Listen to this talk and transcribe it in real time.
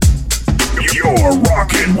You're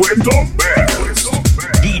rocking with the best.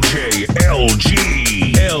 DJ L.G.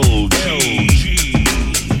 L.G.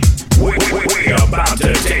 We're about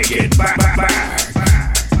to take it back.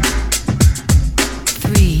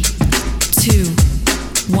 3, 2,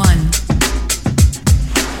 1.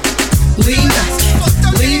 Lean back,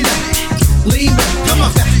 lean back, lean back. Come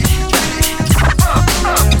on back.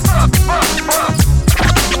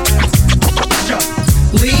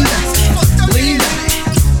 Lean back, lean back,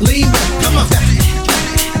 lean back. Come on back.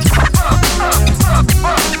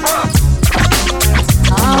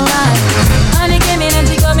 Alright, honey came in and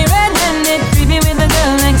she got me red-handed, creepy with the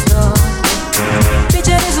girl next door.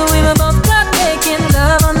 Picture this, we were both clock making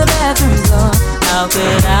love on the bathroom floor. How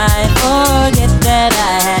could I forget that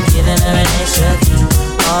I had given her an extra key?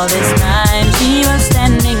 All this time she was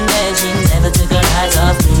standing there, she never took her eyes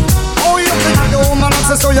off me. Oh, you think the woman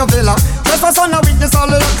access to your villa? Trespass on a witness, all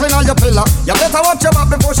of clean on your pillar. You better watch your back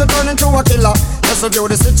before she turn into a killer. Just review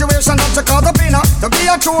the situation that you call the winner. To be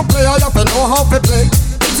a true player, you have to know how to play.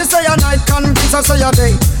 If she say a night, convince her say a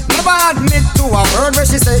day. Never admit to a word where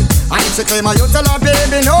she say. And if she claim her, you tell her,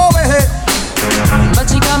 baby, no way. But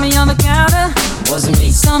she got me on the counter. Wasn't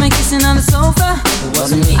me. Saw me kissing on the sofa.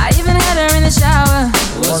 Wasn't me. I even had her in the shower.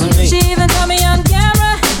 Wasn't me. She even caught me on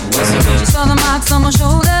camera. Wasn't me. She saw the marks on my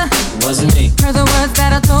shoulder. Wasn't me. Heard the words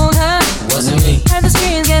that I told her. Wasn't me. Heard the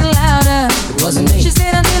screams getting louder. Wasn't me. She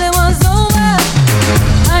stayed until it was over.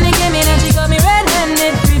 Honey came in and she got me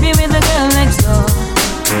red-handed, creepy with the girl next door.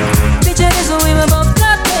 Picture this, we were both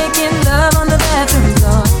caught making love on the bathroom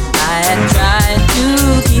floor. I had tried to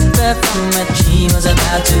keep her from what she was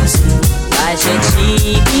about to see. Why should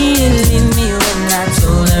she believe me when I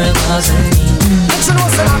told her it wasn't me? She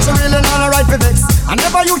knows that she really not right for vex. I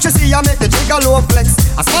never used to see her make the jigger low flex.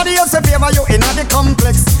 As somebody else in favor you in the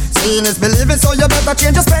complex. Seeing is believing, so you better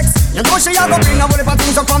change your specs. You know she a go bring a whole heap of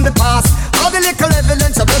things up from the past. All the little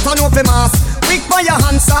evidence you better know for mass. Quick by your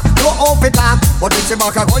hands, no off it up. But if she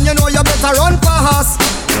back a gun, you know you better run fast.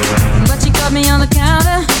 But she caught me on the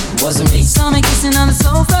counter. Wasn't me. Saw me kissing on the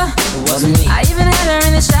sofa. Wasn't me. I even had her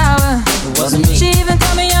in the shower. Wasn't me. She even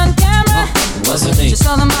caught me on camera. Wasn't me. She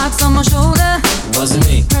saw the marks on my shoulder. Wasn't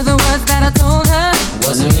me. Heard the words that I told her.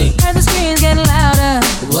 Wasn't me. Heard the screams getting louder.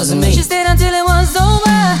 Wasn't me. She stayed until it was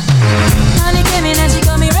over. Honey came in and she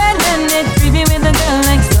got me red-handed, creepy with the girl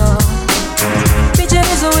next door. Picture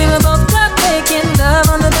this, we were both caught making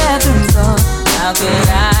love on the bathroom floor. How could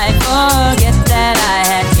I forget that I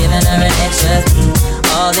had given her an extra key?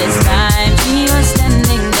 All this time she was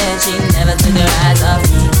standing there, she never took her eyes off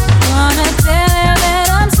me. Wanna tell her that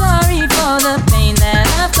I'm sorry for the pain that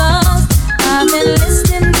I've caused. I've been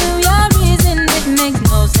listening to your reason, it makes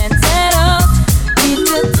no sense at all. Need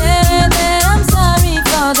to tell her that I'm sorry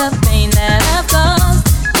for the pain that I've caused.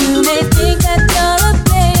 You may think that you're a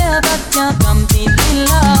player, but you're completely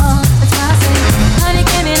lost. That's why I say, honey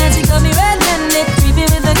came in and she got me red-handed, creepy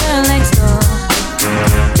with the girl next door.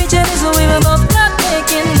 Picture this, we were both caught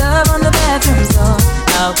making love on the bathroom floor.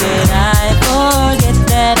 How could I forget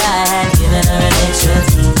that I had given her an extra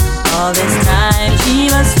key? All this time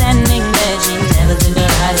she was standing there, she never took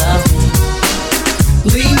her eyes off me.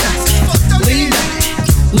 Lean back, lean back,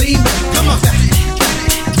 lean back. Come on back.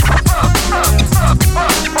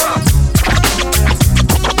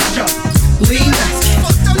 Lean back,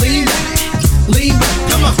 lean back, lean back.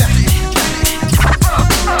 Come on back.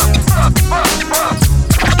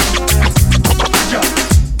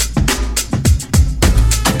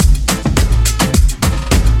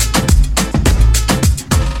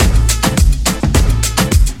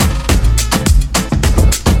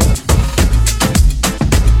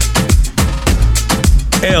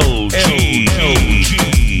 L.G.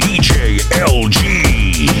 DJ L.G.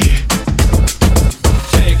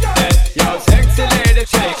 Shake that, yo, sexy lady,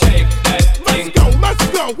 shake that. Let's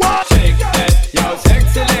go, what? Shake that, yo,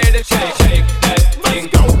 sexy lady, shake that.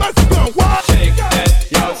 Let's go, what? Shake that,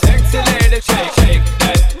 yo, sexy lady, shake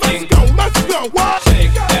that. Let's go, what?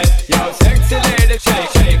 Shake that, yo, sexy lady,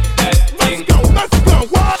 shake that. Let's go,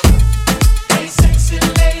 what? Hey, sexy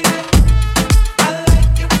lady, I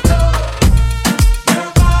like your flow. Your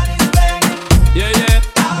body's banging. Yeah, yeah.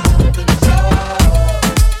 Out of control.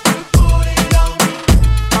 You put it on me.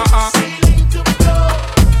 Ceiling to floor.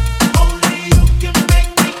 Only you can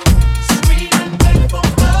make me scream and beg for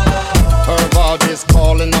more. Her body's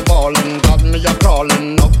calling, I'm balling. Got me a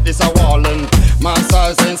crawling, up this a walling. My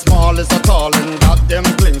size ain't small, it's a tallin'. Got them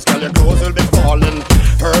clings, girl, your clothes will be falling.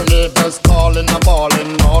 Her neighbors calling, I'm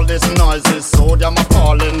balling. All this noise is so damn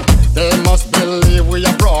appalling. They must believe we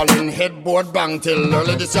are brawling. Headboard bang till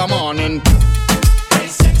early this morning. Hey,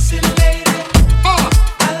 sexy lady, I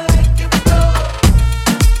like your flow.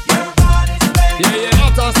 Your body's banging.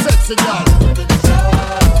 sexy girl.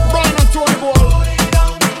 Brian and Tony Ball.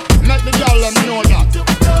 Let the girl let me know that.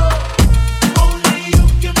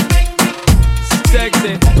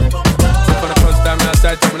 Sexy. For the first time I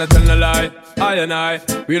started, I'm gonna tell a lie. I and I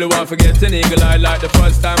really want to get an eagle eye. Like the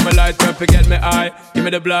first time I light up, forget me eye. Give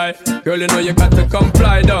me the blind. Girl, you know you got to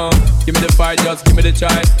comply down. Give me the fight, just give me the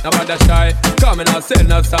try. Now about that shy. Come and I'll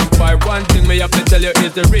send out some fight. One thing me have to tell you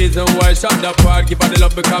is the reason why I shot that part. Give her the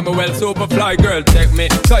love because me well super fly. Girl, check me.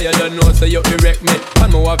 Cause you don't know so you erect me.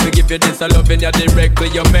 And me want to give you this, I love you directly.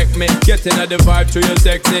 You make me get in the vibe through your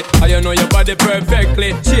sexy. And you know your body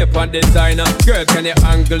perfectly. Shape and designer. Girl, can you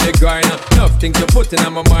angle the grinder? Enough things you put in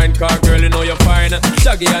my mind. Cause girl, you know you're fine.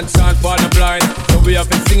 Shaggy and Sean for the blind. So we have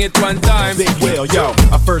to sing it one time. Big Will, yo,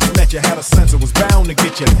 I first met you, had a sense it was bound to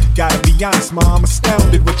get you. Gotta be honest, ma, I'm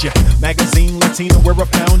astounded with you. Magazine Latino where I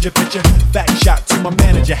found your picture. Fat shot to my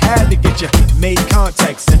manager, had to get you. Made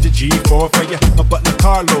contact, sent a G4 for you. A button of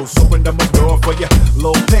Carlos, opened up my door for you.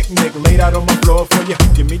 Little picnic laid out on my floor for you.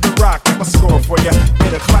 Give me the rock, I'ma score for you.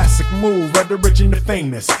 Hit a classic move, right the rich and the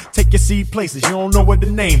famous. Take your seat places, you don't know what the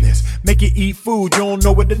name is. Make you eat food, you don't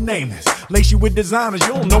know what the name is. Lace you with designers,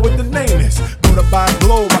 you don't know what the name is. Go to buy a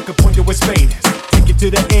globe, I can point you where Spain is. Take you to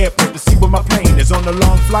the airport to see where my plane is. On the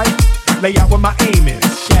long flight, lay out where my aim is.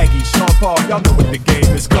 Shaggy, Sean Paul, y'all know what the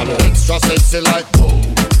game is. Come on. Extra sexy like whoa.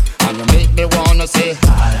 And you make me wanna say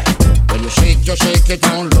hi. When you shake it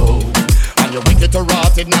down low. And you wicked to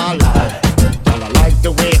rot it, not lie. And I like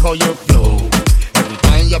the way how you flow. Every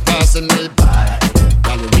time you're passing me by.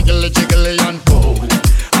 And you wiggly jiggly and go.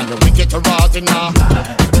 And you wicked to rot it, not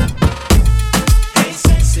lie. Hey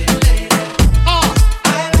sexy lady,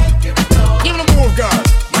 I like your flow. Give me the move, girl.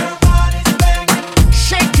 Your body's banging,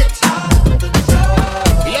 Shake it. out of control.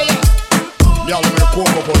 Yeah, yeah. Y'all let me the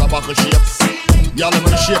cocoa pull a buckle shape. Y'all let me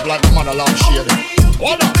the shape like my mother love shade.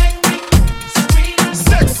 Hold on.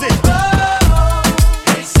 Sexy.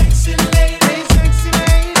 Hey sexy lady,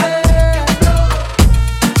 I like your flow.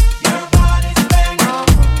 Your body's banging,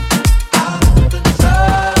 out of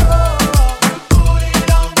control. Put it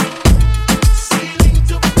on me, ceiling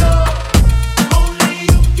to floor. Only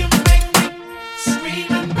you can make me scream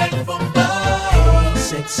and beg for more. Hey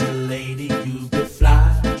sexy lady, you be fly,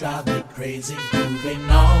 drive me crazy, moving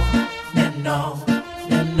on and on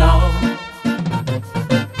and on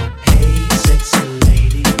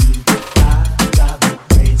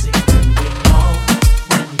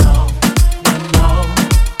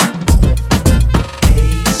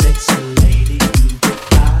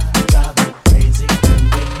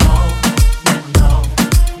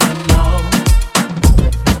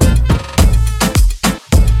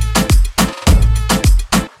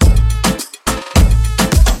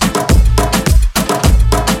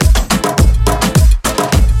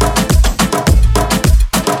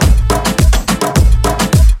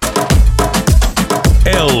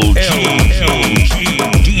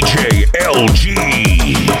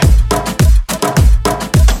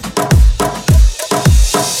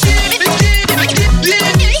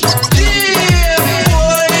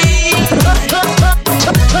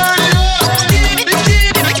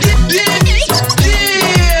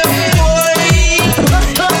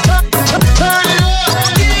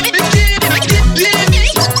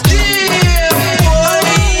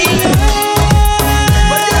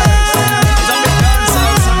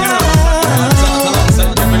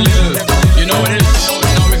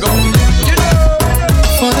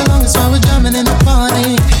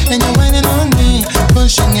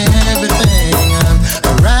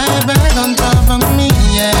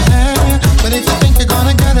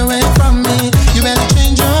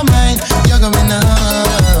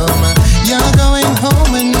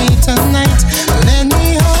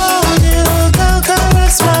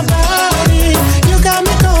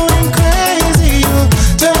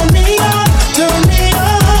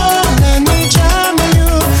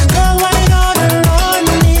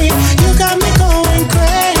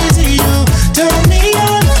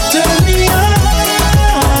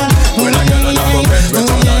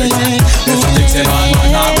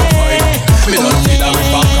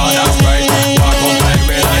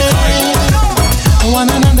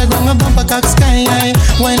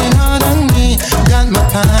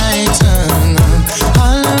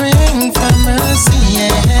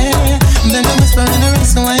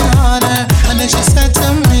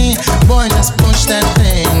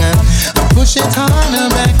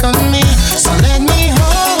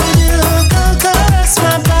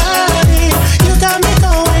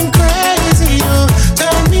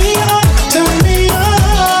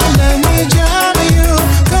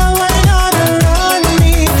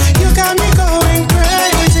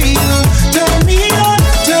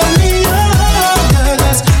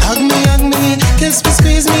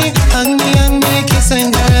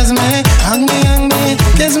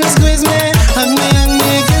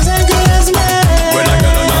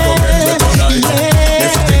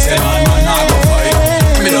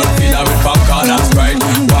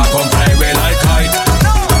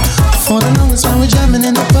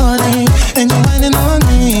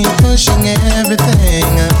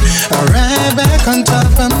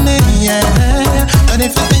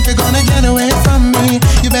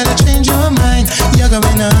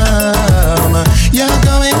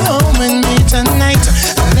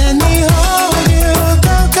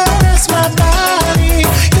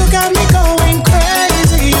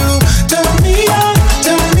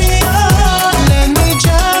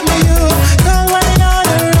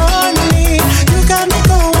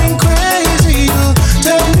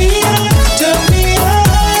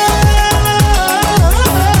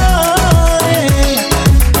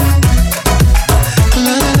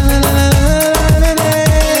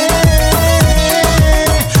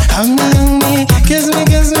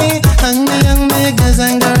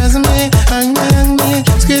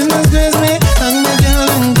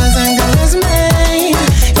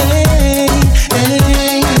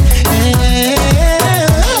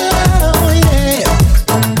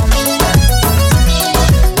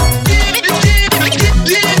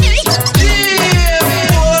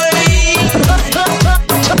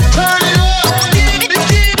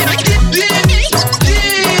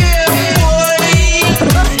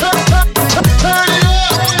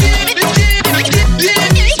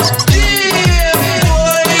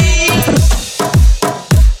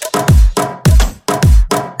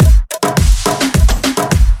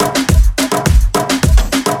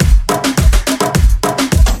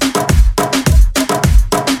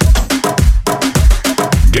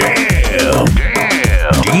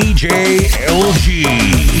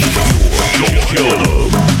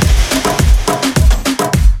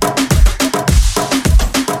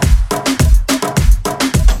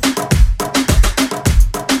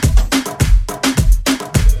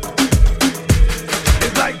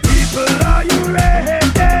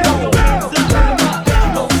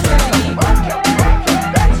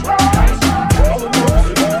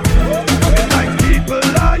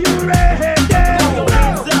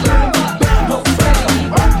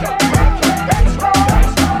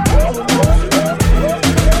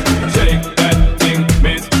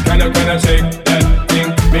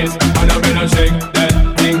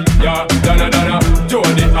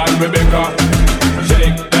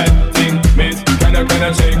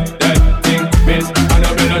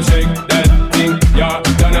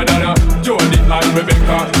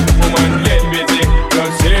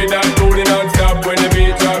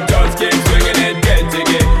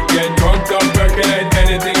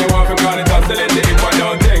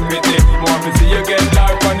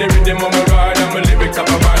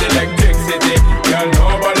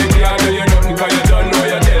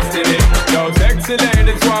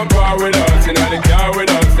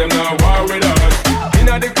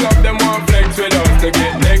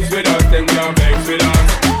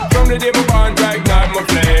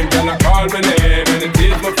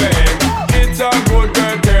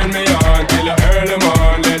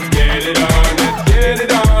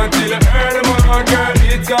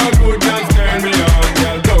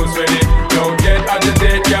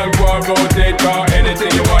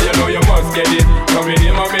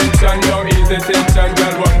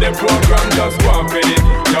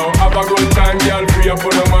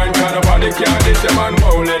Yes, your man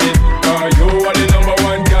won't let it. You are the number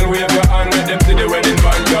one girl, wave your hand, let them see the wedding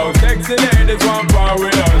band. Yo, sexy ladies want power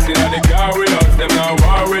with us. Inna the car with us, them now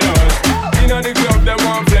war with us. Inna the club, them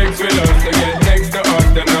want flex with us. To get next to us,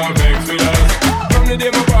 them now vex with us. From the day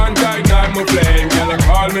my band tight, night my flame. Girl, I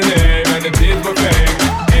call me name and the teeth my fame.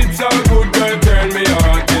 It's all good, girl, turn me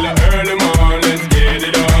on till I early morn. Let's get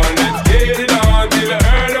it on, let's get it on till I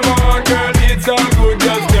early morn. Girl, it's all good,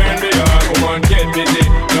 just turn me on. Come on, get busy,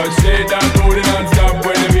 just shake that booty non-stop.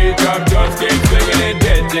 When the beat drop, just keep swinging it,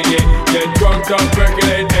 get jiggy. Get drunk, up,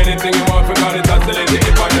 percolate anything you want, forgot it, oscillate it.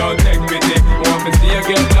 If I don't take pity, want to see you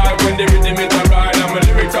get live when the rhythm is a ride. And my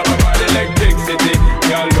lyrics up about electricity.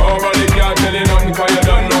 Girl, nobody can't tell you nothing, cause you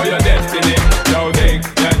don't know your destiny. Yo, think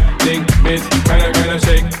that thing, miss, kinda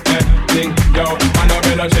shake that thing, yo,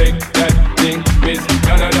 Annabella shake that thing, miss,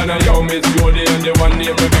 Donna, yo, miss Jody and the one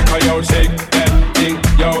named Rebecca, yo, shake that thing,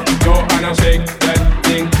 yo, Anna shake that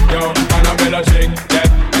thing, yo, Annabella shake that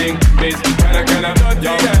thing, miss, kinda,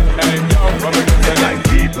 yo, hey, yo, Rebecca, like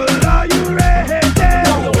people, are you ready?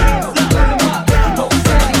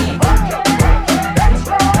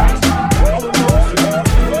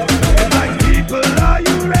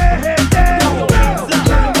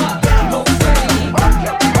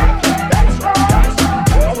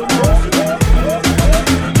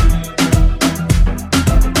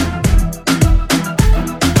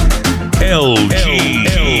 L.G.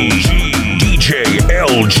 DJ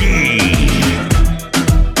L.G.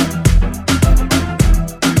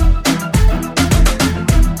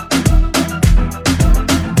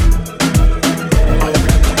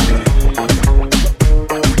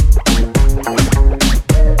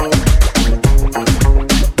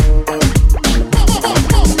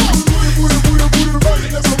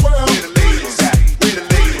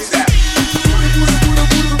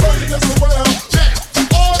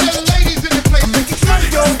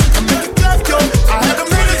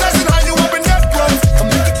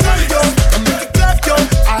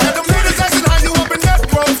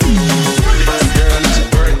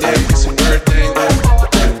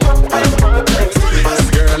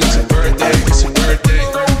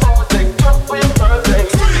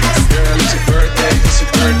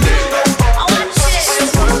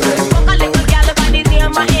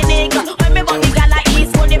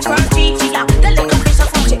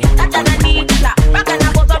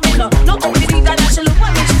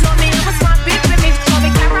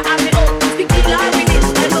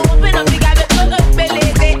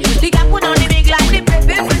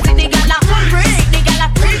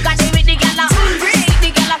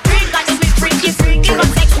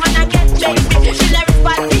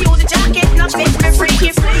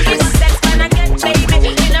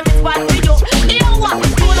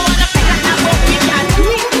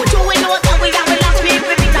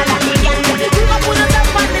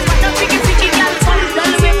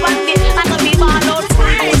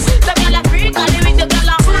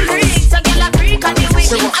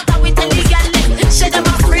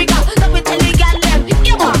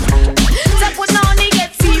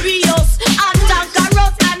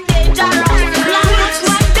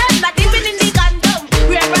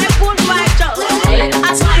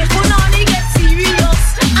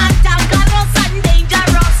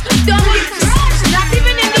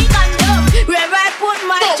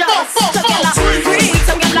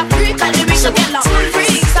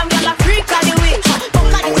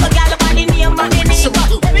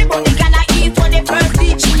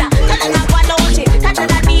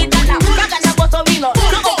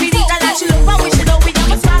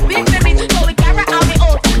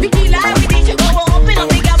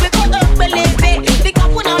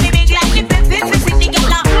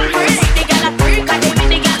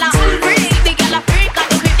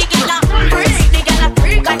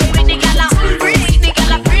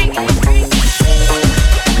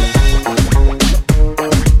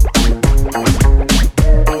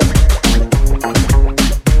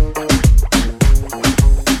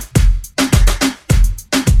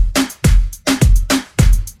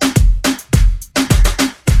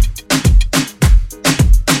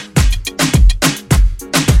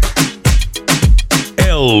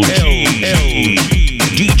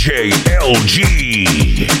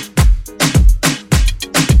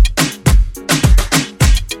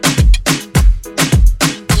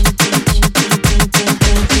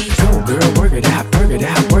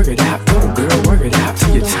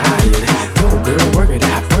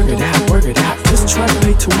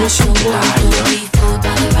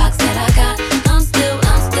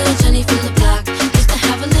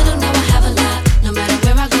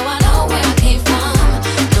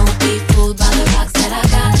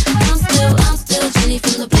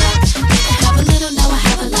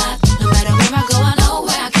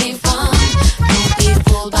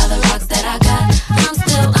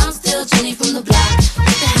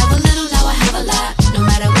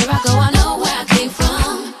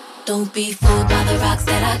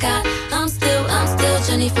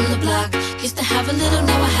 from the block. Used to have a little,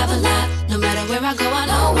 now I have a lot. No matter where I go, I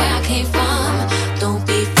know where I came from. Don't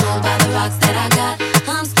be fooled by the rocks that I got.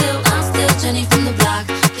 I'm still Jenny from the block.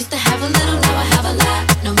 Used to have a little, now I have a lot.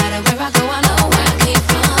 No matter where I go, I know where I came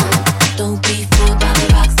from. Don't be fooled by the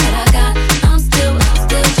rocks that I got. I'm still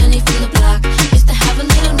Jenny from the block. Used to have a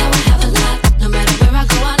little, now I have a lot. No matter where I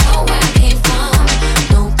go, I know where I came from.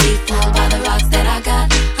 Don't be fooled by the rocks that I got.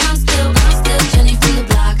 I'm still Jenny from the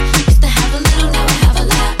block. Used to have a little, now I have a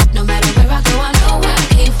lot. No matter where I go, I know where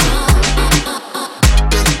I came from.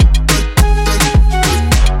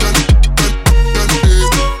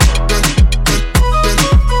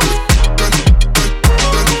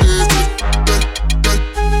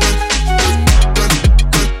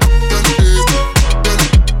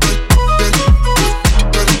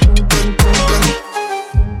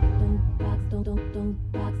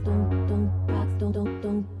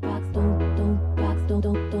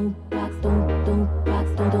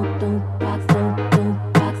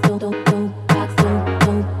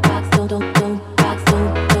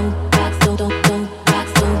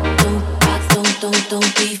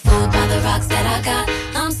 Don't be fooled by the rocks that I got.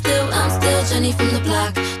 I'm still Jenny from the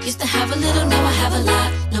block. Used to have a little, now I have a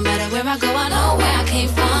lot. No matter where I go, I know where I came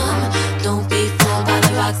from. Don't be fooled by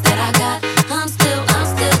the rocks that I got. I'm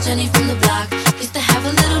still Jenny from the block. Used to have a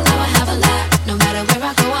little, now I have a lot. No matter where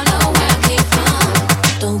I go, I know where I came from.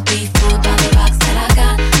 Don't be fooled by the rocks that I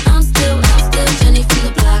got. I'm still Jenny from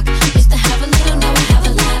the block. Used to have a little, now I have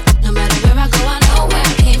a lot. No matter where I go, I know where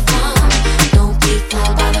I came from. Don't be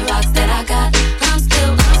fooled by the rocks that I got. I'm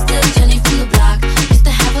still Jenny from the block. Used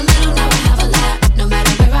to have a little, now I have a lot. No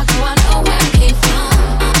matter where I go, I know where I came from.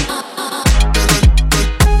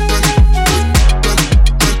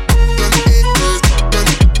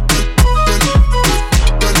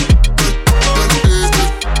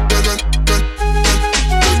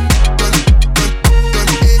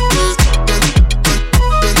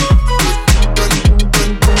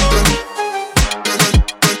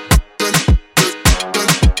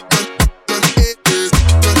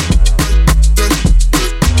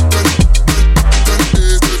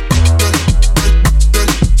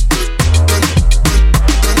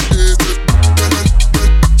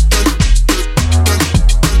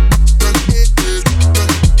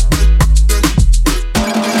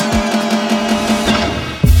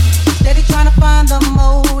 Steady trying to find the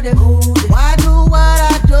motive. Why do what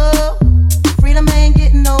I do? Freedom ain't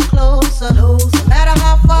getting no closer. No matter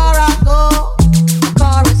how far I go, the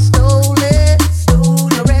car is stolen.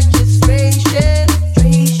 The registration,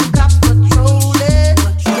 cops patrolling.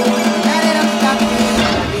 That it don't stop me.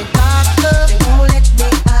 The doctor, they won't let me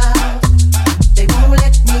out. They won't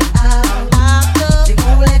let me out. Doctor, they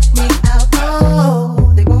won't let me out. No,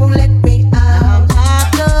 they won't let me out.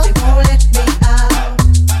 Doctor, they won't let me out.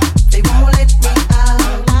 They won't let me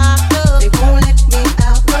out. Doctor, they won't let me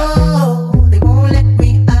out. No, they won't let me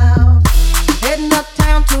out. Heading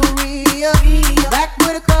uptown to Rio, back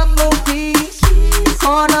with a couple keys.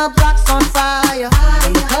 Corner blocks on fire,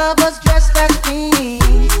 and the covers dressed as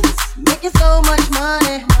queens. Making so much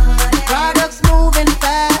money, products moving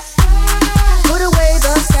fast. Put away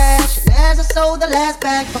the cash, and as I sold the last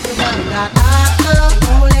bag, fucking money got locked up. They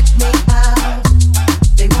won't let me out.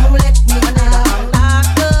 They won't let me out.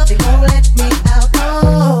 Locked up. They won't let me out.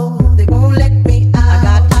 No, they won't let me out. I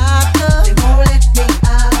got locked up. They won't let me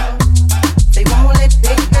out. They won't let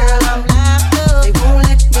me, girl, I'm locked up. They won't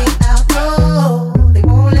let me out. No, they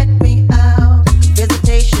won't let me out.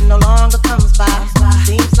 Visitation no longer comes by.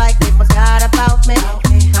 Seems like they forgot about me.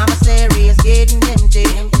 Commissary is getting empty.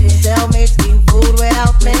 Cellmates eating food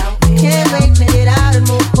without me. Can't wait to get out and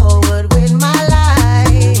move forward with my life.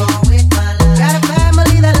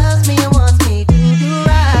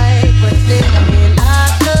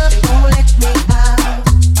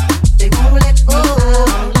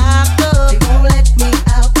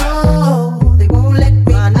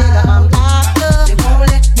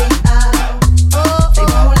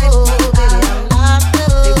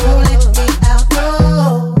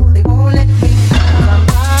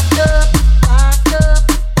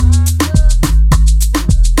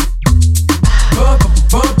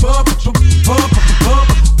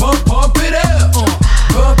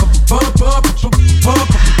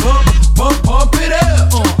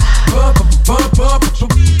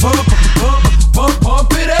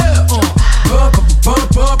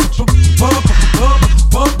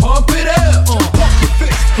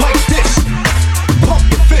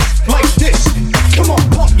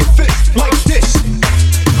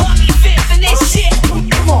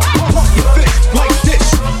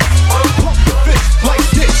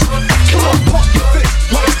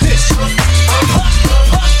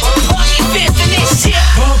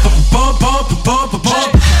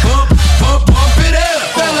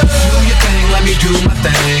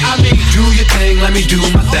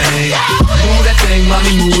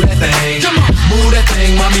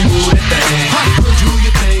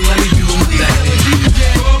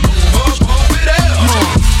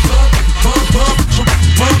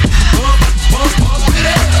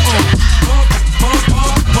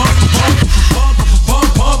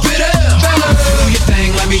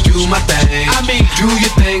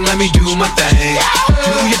 your thing, let me do my thing.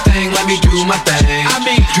 Do your thing, let me do my thing. I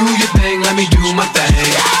mean, do your thing, let me do my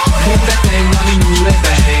thing. Move that thing, let me move that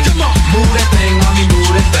thing. Come on, move that thing, let me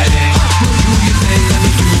move that thing. Do your thing, let me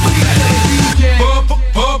do my thing.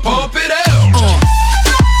 Pump it out.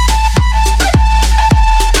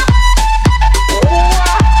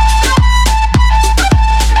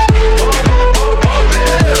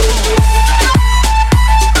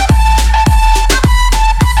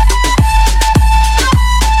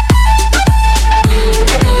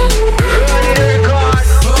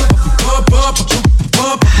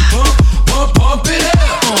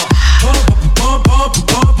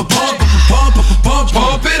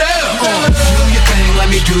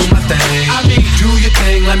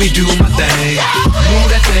 Let me do my thing. Move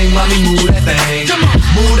that thing, mommy, move that thing.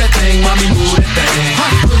 Move that thing, mommy, move that thing.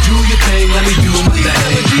 Do your thing, let me do my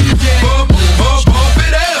thing. Pump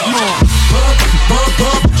it out. Pump it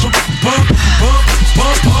out.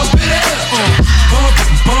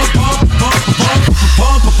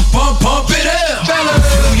 Pump it out.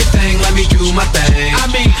 Do your thing, let me do my thing. I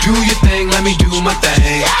mean, do your thing, let me do my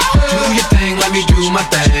thing. Do your thing, let me do my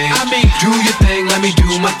thing. I mean, do your thing, let me do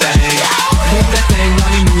my thing. Move that thing,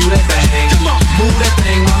 mommy, move that thing. Come on, move that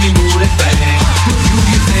thing, mommy, move that thing. Do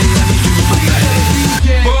your thing, let me do my thing.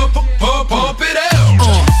 Pump it out.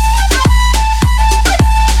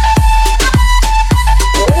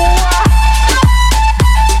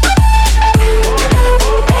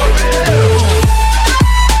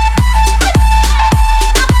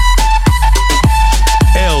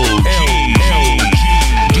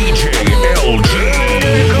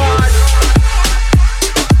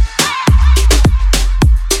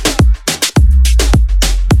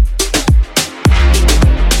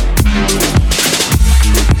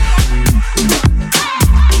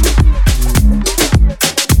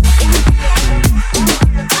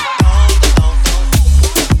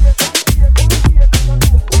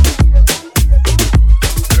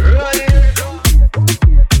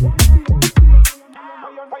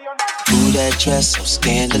 Dress so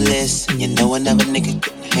scandalous, you know another nigga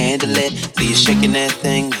couldn't handle it. See you shaking that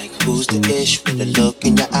thing like who's the ish, with a look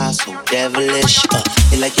in your eyes so devilish.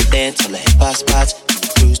 You like your dance on the hip hop spots,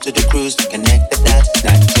 cruise to the cruise to connect the dots.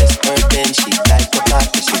 Not just urban, she like the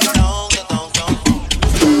pop, she long.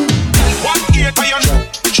 1-8 iron,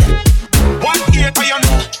 1-8 iron,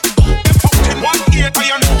 1-8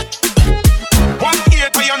 iron,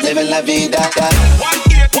 1-8 iron, living la vida.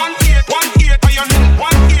 1-8 iron,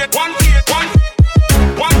 1-8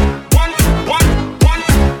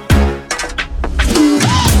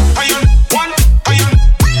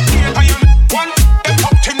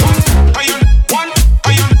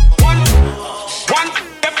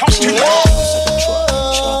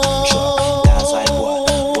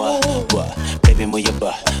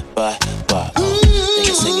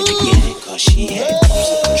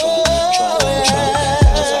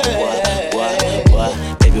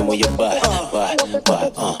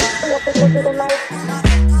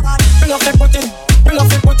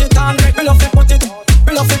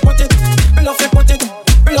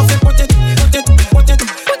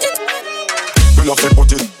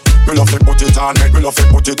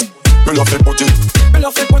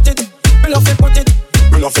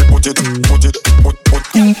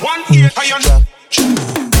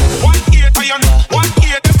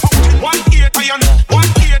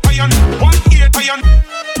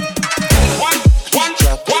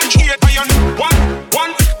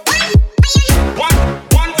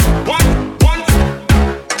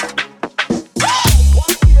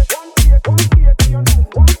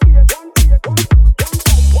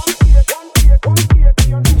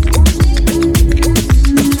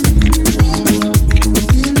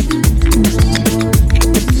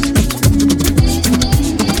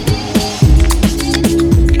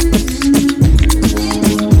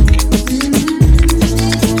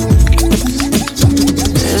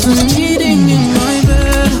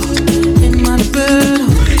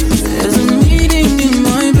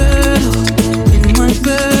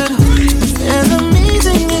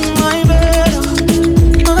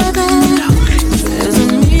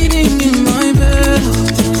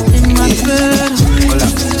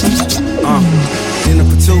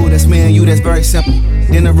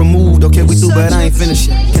 Dinner removed, okay, we through, but I ain't finished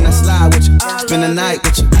yet. Can I slide with you? Spend the night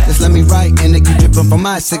with you? Just let me write, and you drippin' from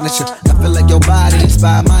my signature. I feel like your body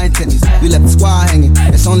inspired my intentions. We left the squad hanging,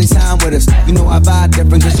 it's only time with us. You know I vibe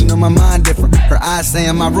different, cause you know my mind different. Her eyes say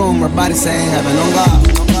in my room, her body saying heaven on God.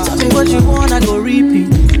 Tell me what you want, I go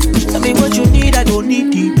repeat. Tell me what you need, I go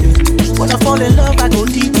need deep. When I fall in love, I go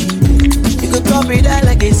deep. You could copy that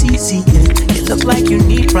like a CC. You look like you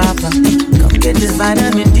need proper. Come get this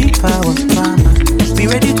vitamin D power, mama.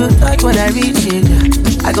 ready to touch when I reach it.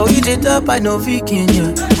 Yeah. I go eat it up, I know vegan,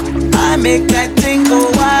 yeah. I make that thing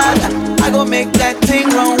go wild. I go make that thing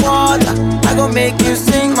run water. I go make you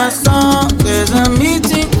sing my song. There's a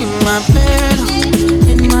meeting in my bed,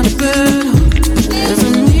 in my bed. There's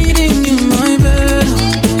a meeting in my bed,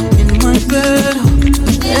 in my bed.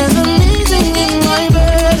 There's a meeting in my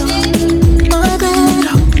bed, my bed.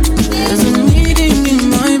 There's a meeting in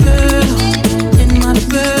my bed, in my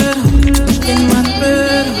bed, in my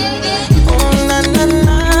bed. Oh na na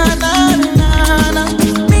na na na na.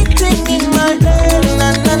 Meeting in my bed, na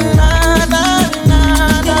na na na na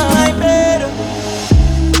na. My bed.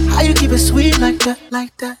 How you keep it sweet like that,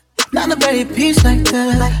 like that? Not a very piece like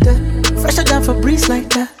that, like that. Fresher than Febreze like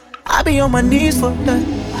that. I be on my knees for that.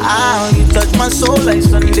 Ah, you touch my soul like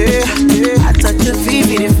Sunday. I touch your feet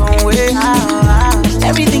in a different way.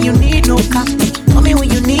 Everything you need, no cap. Call me when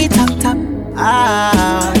you need top top.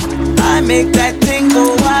 Ah, I make that thing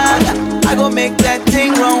go wild. I go make that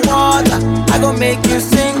thing run water. I go make you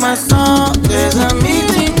sing my song. There's a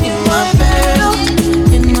meeting in my bed,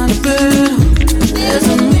 in my bed. There's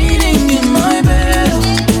a meeting in my bed,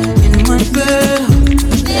 in my bed.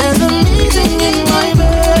 There's a meeting in my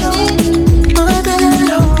bed, my bed.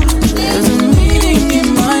 There's a meeting in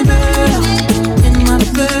my bed, in my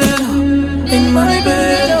bed, in my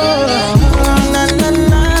bed. Oh, na na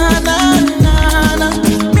na na na na.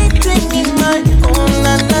 Meeting in my, oh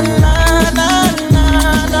na na na na na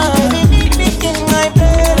na. Meeting in my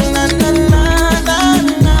bed, na na na na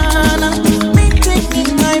na na. Meeting in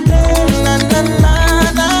my bed, na na na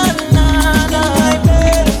na na na. My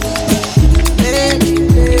bed, baby,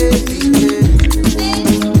 baby,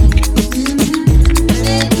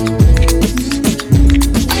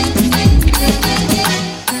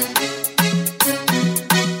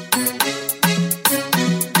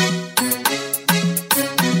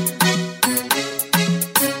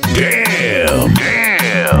 Damn.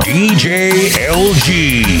 DJ L.G.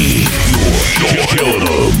 You're killing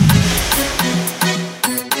them.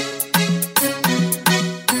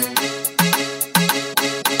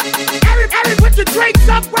 Everybody put your drinks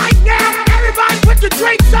up right now. Everybody put your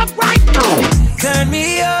drinks up right now. turn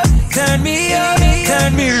me up, turn me up,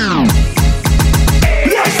 turn me up.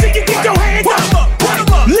 Let me see you get your hands up.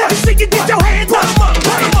 Let me see you get your hands up.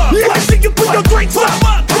 Let me see you put your drinks up.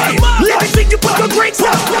 Let me see you put your drinks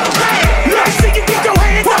up. Let me see you get your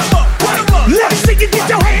hands up. Let me see you get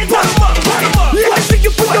your hands up. Let me see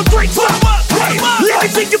you put your drinks up. Let me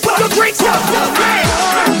see you put your drinks up.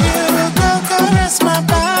 Caress my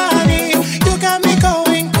body, you got me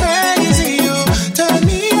going crazy. You turn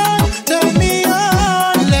me on,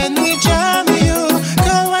 let me jam you.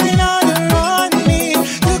 Go running all around me,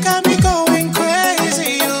 you got me going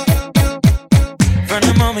crazy. From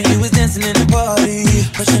the moment you was dancing in the party,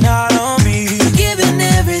 pushing out on me, giving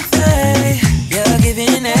everything, you're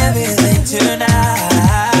giving everything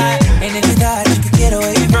tonight. And if you thought you could get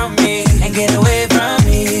away from me and get away from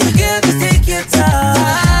me, girl, just take your time.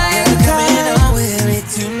 You're coming on with me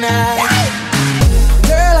tonight.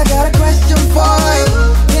 Girl, I got a question for you.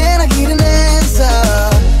 Can I get an answer?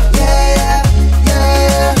 Yeah,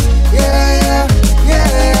 yeah, yeah, yeah,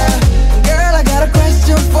 yeah. Girl, I got a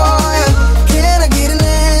question for you. Can I get an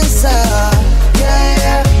answer?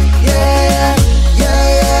 Yeah, yeah,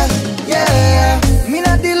 yeah, yeah, yeah. Me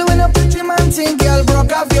not deal with no pretty man thing, girl.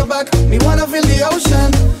 Broke off your back. Me wanna feel the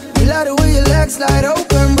ocean. Me like the way your legs slide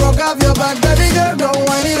open. Broke off your back, baby girl, go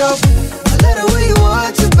wind it up. I love the way you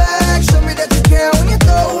watch your back. Show me that you care when you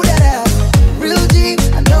throw that out. Real G,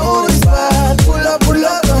 I know the spot. Pull up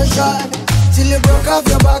and shot. Till you broke off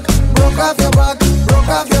your back, broke off your back, broke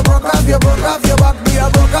off your back. Me I broke off your back,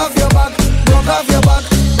 broke off your back,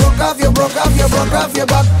 broke off your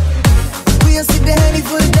back. We ain't sit the handy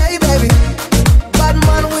for the day, baby. Bad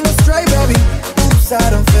man, we no stray, baby. Oops, I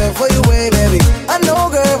don't feel for you way, baby. I know,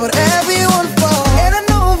 girl, but everyone falls. And I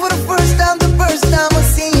know for the first time I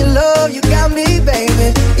seen your love, you got me,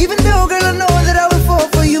 baby. Even though, girl, I know that I will fall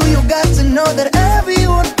for you, you got to know that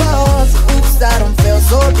everyone falls. Oops, I don't feel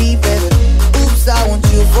so deep, baby. Oops, I want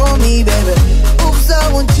you for me, baby. Oops,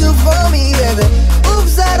 I want you for me, baby.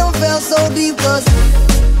 Oops, I don't feel so deep, cause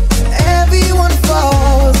everyone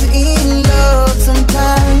falls in love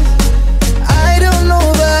sometimes.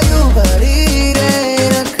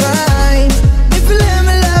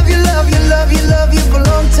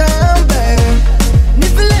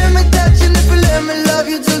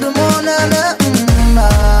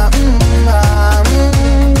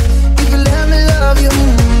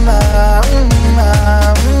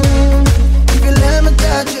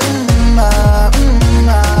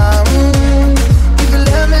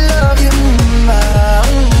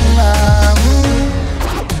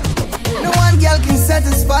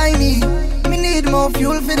 satisfy me. Me need more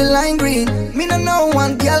fuel for the lime green. Me no know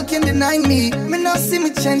one girl can deny me. Me no see me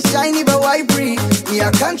change shiny but why breathe. Me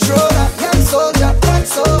a controller, young soldier,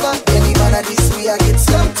 once over. Any man of this way I get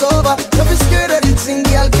slumped over. Don't be scared of the thing,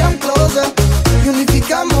 girl, come closer. You need to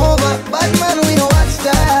come over. Bad man, we don't watch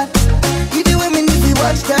that. You the women if you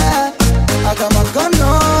watch that. I got my gun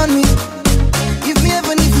on me. If me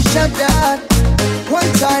ever need to shut that. One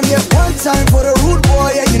time, yeah, one time for the rude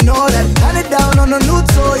boy, yeah, you know that. Hand it down on the nude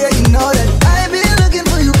toe, yeah, you know that. I've been looking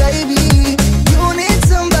for you, baby. You need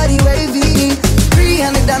somebody wavy.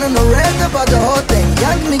 300 down on the red about the whole thing.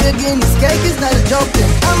 Young nigga getting this cake is not a joke thing.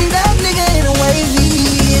 I'm that nigga in a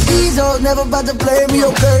wavy. These hoes never about to play me,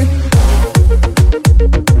 okay?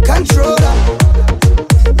 Controller,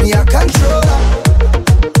 me a controller.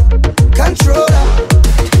 Controller,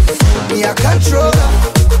 me a controller.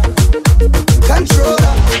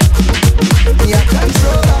 Controller, me a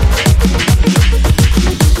controller.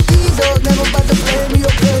 These hoes never about to play me,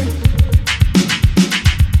 okay?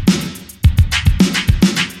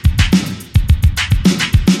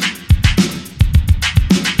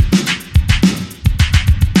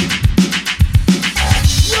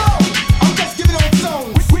 Yo, I'm just giving out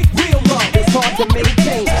songs. Real love is hard to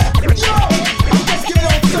maintain. Yo, I'm just giving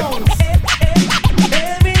out songs.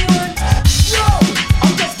 Yo,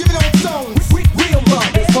 I'm just giving out songs. Real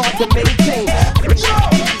love is hard to maintain. Yo,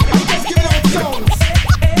 I'm just giving out songs.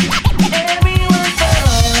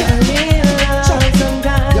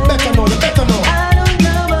 You better know, you better know. I don't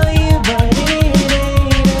know about you, but it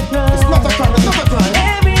ain't a crime. It's not a crime, it's not a crime.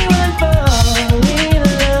 Everyone fall in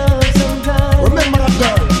love sometimes. Remember that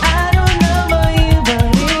girl. I don't know about you, but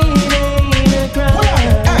it ain't a crime. Hold on,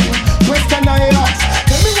 hey, question I ask.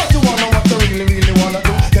 Tell me what you wanna, what you really, really wanna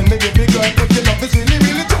do. Tell me, baby girl, if your love is really,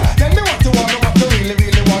 really true. Tell me what you wanna, what you really,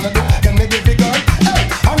 really wanna do. Tell me, baby girl, hey,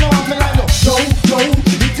 I know I'm like no, no, no.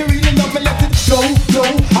 If you really love me, let it go, no.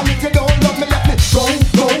 And if you don't love me, let me go,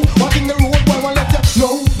 go. What in the road, boy, won't let you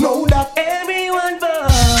know that. Everyone fall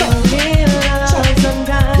in love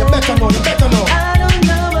sometimes. You better know, you better know. I don't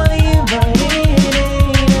know about you, but it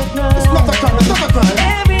ain't a crime. It's not a crime, it's not a crime.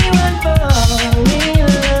 Everyone fall in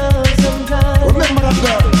love sometimes. Remember that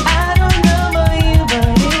girl. I don't know about you, but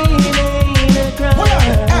it ain't a crime. Hold on,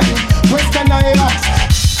 hey, question I ask.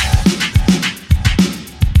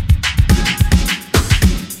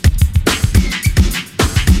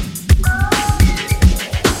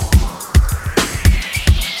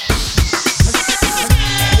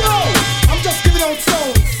 Yo, I'm just giving out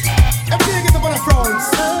songs. Everything is up on the frowns.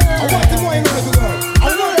 I want the more you know, little girl. I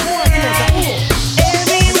want the more you know.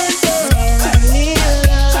 Everyone fall in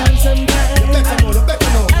love sometimes. You better know, you better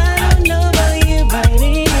know. I don't know about you, but it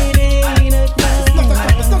ain't a crime. It's not a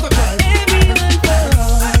crime, it's not a crime. Everyone fall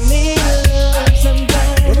in love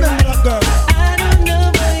sometimes. Remember that girl. I don't know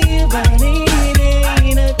about you, but it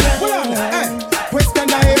ain't a crime. Hold on, hey, question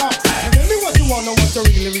I ask. Tell me what you wanna, what you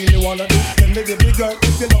really, really wanna do. Tell me, baby girl,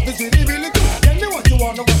 if your love is really, really good. Tell me what you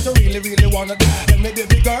wanna, what you really, really wanna do. Tell me,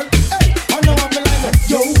 baby girl, hey, I know I'm like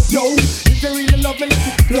yo, yo. If you really love me, let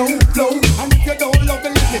it flow, flow. And if you don't love me,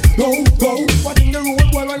 let it go, go. What in the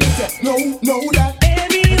road, boy, I let you know that.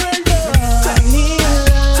 Everyone fall in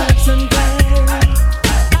love sometimes.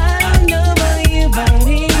 I don't know about you, but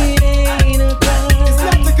it ain't a crime. It's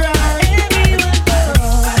not the crime. Everyone fall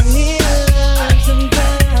in love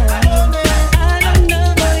sometimes. I don't know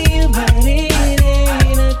about you, but it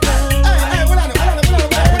ain't a crime. Hey, hold on.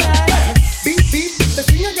 Beep, beep, the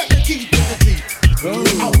thing I got the key to the teeth.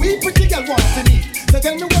 And we pretty girl want to need. So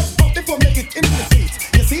tell me what's up before make it into the streets.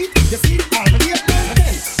 You see, already at 10.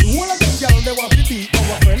 The whole of them girl, they want to be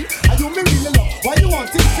our friend. And you me really love, why you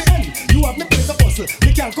want it to end? You have me place a puzzle,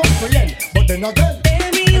 me can't comprehend. But then again,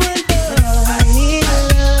 Everyone fall in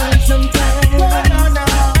love sometimes. no.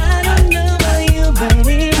 I don't know about you, but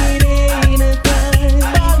it ain't a crime.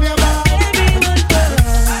 Call me about. Everyone fall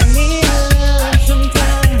in love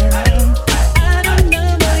sometimes. I don't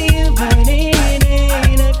know about you, but it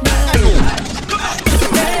ain't a crime.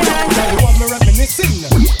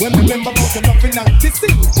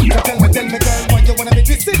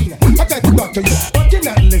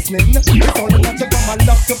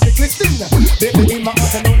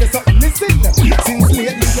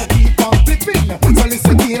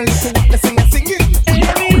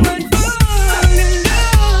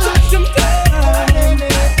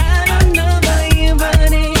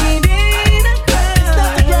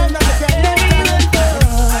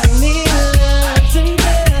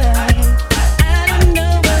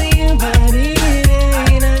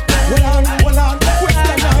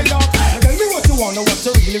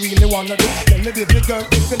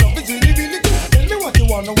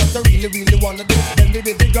 don't know what you really wanna do. Tell me,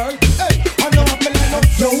 baby girl, hey, I know I'm like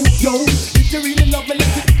no, yo. If you really love me,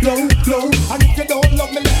 let it flow. And if you don't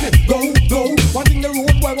love me, let it go. One thing the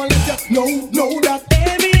road boy won't let you know that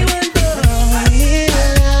Everyone falls in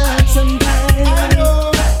love sometimes.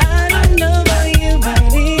 I don't know about you, but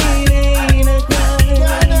it ain't a crime.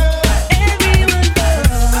 Everyone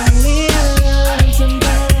falls in love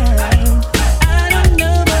sometimes. I don't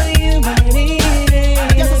know about you, but it ain't a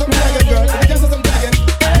crime. Guess what I'm telling, girl? Guess what I'm telling?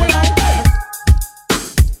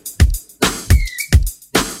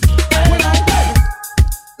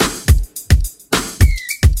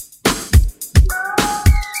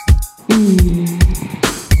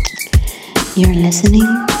 You're listening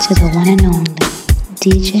to the one and only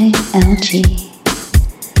DJ L.G.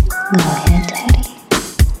 Go ahead, Daddy.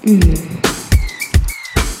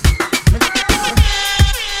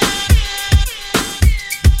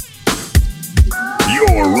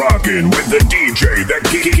 You're rocking with the DJ that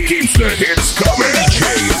keeps the hits coming.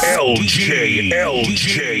 L.G.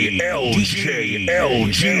 L.G. L.G.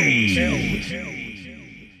 L.G.